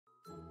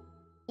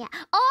Yeah.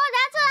 Oh,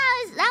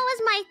 that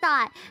was my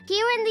thought.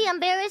 Hearing the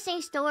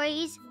embarrassing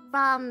stories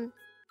from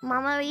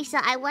Mama Risa,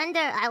 I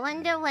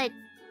wonder what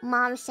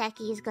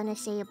Momseki is gonna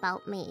say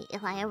about me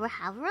if I ever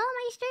have her on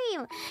my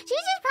stream. She's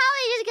just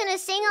probably just gonna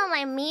sing all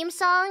my meme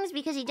songs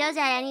because he does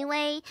that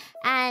anyway.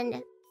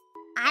 And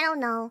I don't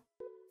know.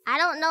 I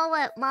don't know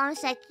what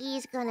Momseki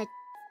is gonna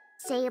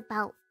say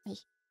about me.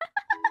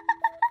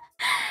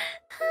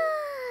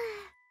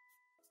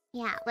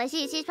 Yeah, but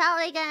she's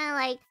probably gonna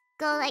like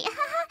go like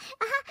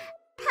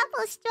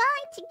couple strong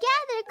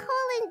together,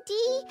 D.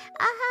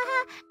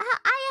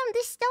 I am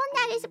the stone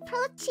that is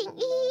approaching.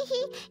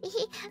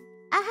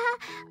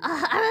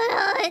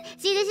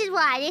 See, this is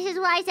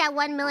why it's at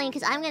 1 million,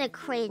 because I'm gonna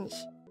cringe.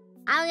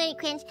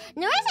 Narissa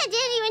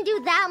didn't even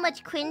do that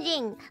much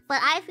cringing,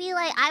 but I feel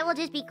like I will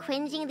just be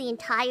cringing the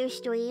entire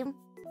stream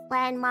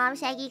when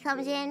Momseki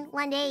comes in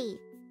one day.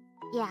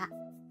 Yeah.